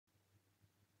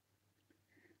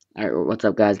Alright, what's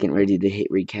up, guys? Getting ready to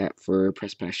hit recap for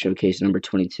Press Pass Showcase number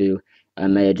 22. I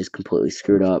may have just completely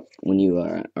screwed up when you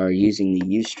are using the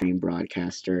Ustream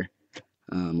broadcaster.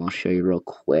 I'll show you real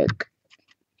quick.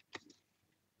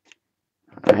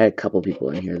 I had a couple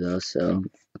people in here, though, so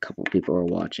a couple people are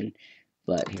watching.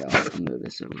 But here, I'll move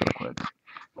this over real quick.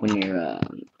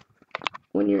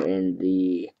 When you're in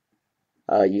the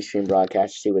Ustream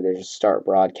broadcast, you see where there's a start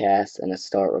broadcast and a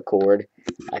start record.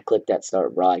 I clicked that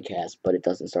start broadcast, but it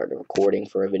doesn't start the recording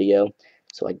for a video,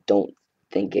 so I don't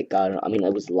think it got. I mean,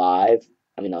 it was live.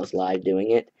 I was live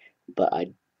doing it, but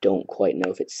I don't quite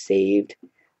know if it's saved.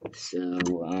 So,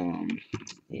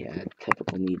 yeah,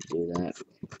 typical me to do that.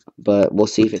 But we'll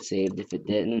see if it saved. If it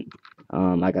didn't,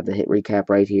 I got the hit recap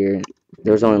right here.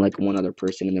 There was only like one other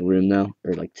person in the room though,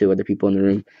 or like two other people in the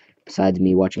room besides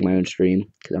me watching my own stream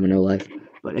because I'm a no life.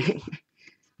 But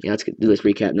yeah, let's do this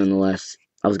recap nonetheless.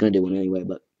 I was gonna do one anyway,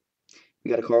 but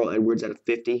we got a Carl Edwards at a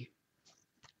 50,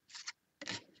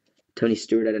 Tony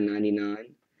Stewart at a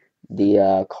 99.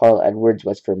 The Carl Edwards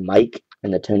was for Mike,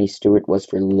 and the Tony Stewart was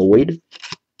for Lloyd.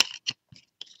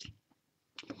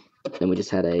 Then we just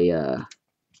had a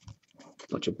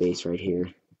bunch of base right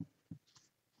here.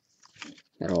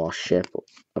 That'll all ship,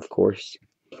 of course.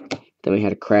 Then we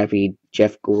had a crappy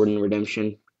Jeff Gordon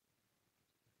redemption.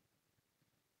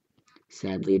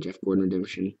 Sadly, a Jeff Gordon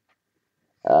redemption.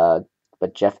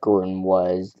 But Jeff Gordon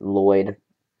was Lloyd.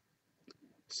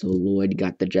 So Lloyd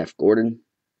got the Jeff Gordon.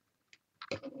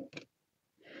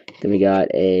 Then we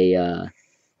got a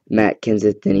Matt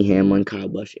Kenseth, Denny Hamlin, Kyle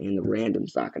Busch, and the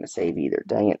random's not going to save either.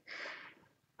 Dang it.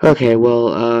 Okay,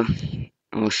 well,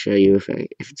 I'll show you if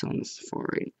it's on the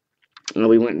Safari.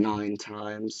 We went 9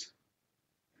 times.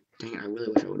 Dang it, I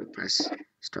really wish I would have pressed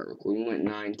start recording. We went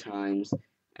 9 times.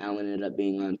 Alan ended up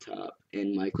being on top,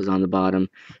 and Mike was on the bottom.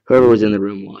 Whoever was in the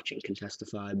room watching can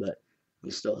testify, but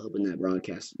I'm still hoping that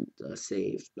broadcast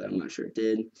saved, but I'm not sure it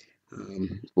did.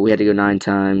 But we had to go 9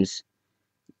 times.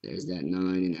 There's that 9,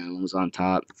 and Alan was on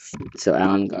top. So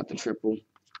Alan got the triple.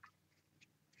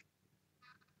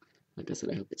 Like I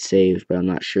said, I hope it's saved, but I'm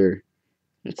not sure.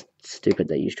 It's stupid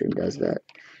that Ustream does that.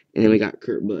 And then we got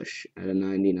Kurt Busch at a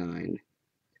 99.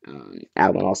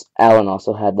 Alan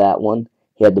also had that one.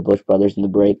 He had the Busch brothers in the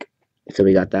break, so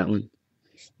we got that one.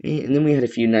 And then we had a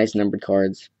few nice numbered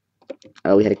cards.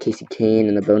 We had a Casey Kane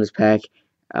in the bonus pack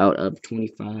out of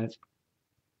 25.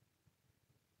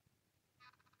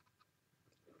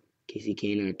 Casey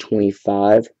Kane out of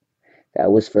 25.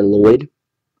 That was for Lloyd.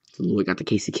 So Lloyd got the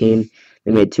Casey Kane.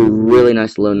 They made 2 really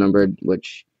nice low numbered,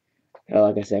 which,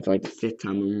 like I said, for like the 5th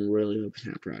time, I'm really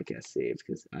hoping that broadcast saves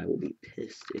because I will be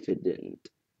pissed if it didn't.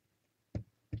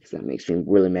 Because that makes me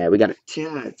really mad. We got a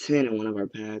 10 out of 10 in one of our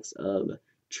packs of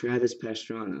Travis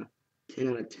Pastrana. 10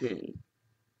 out of 10.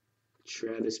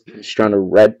 Travis Pastrana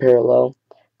red parallel.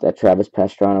 That Travis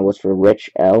Pastrana was for Rich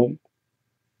L.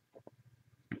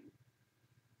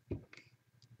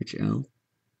 Rich L.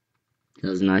 That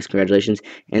was nice. Congratulations.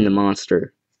 And the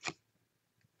monster.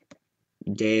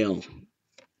 Dale.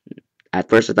 At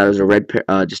first I thought it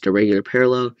was just a regular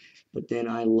parallel, but then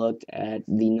I looked at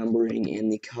the numbering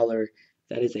and the color.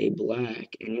 That is a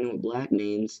black. And you know what black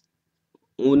means?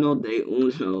 Uno de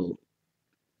uno.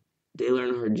 Dale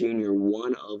Earnhardt Jr.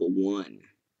 1 of 1.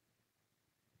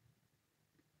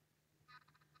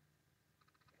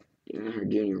 Dale Earnhardt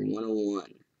Jr. 1 of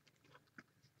 1.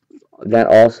 That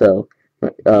also,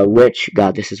 Rich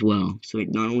got this as well. So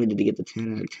not only did he get the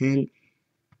 10 out of 10,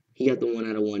 he got the 1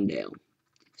 out of 1 Dale.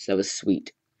 So that was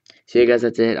sweet. So yeah, guys,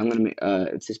 that's it. I'm gonna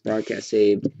if this broadcast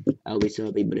saved, I'll be so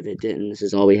happy. But if it didn't, this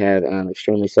is all we have, and I'm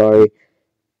extremely sorry.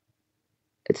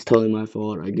 It's totally my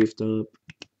fault. I goofed up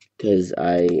because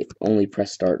I only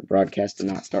pressed start broadcast and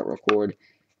not start record.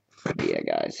 But yeah,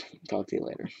 guys, talk to you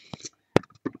later.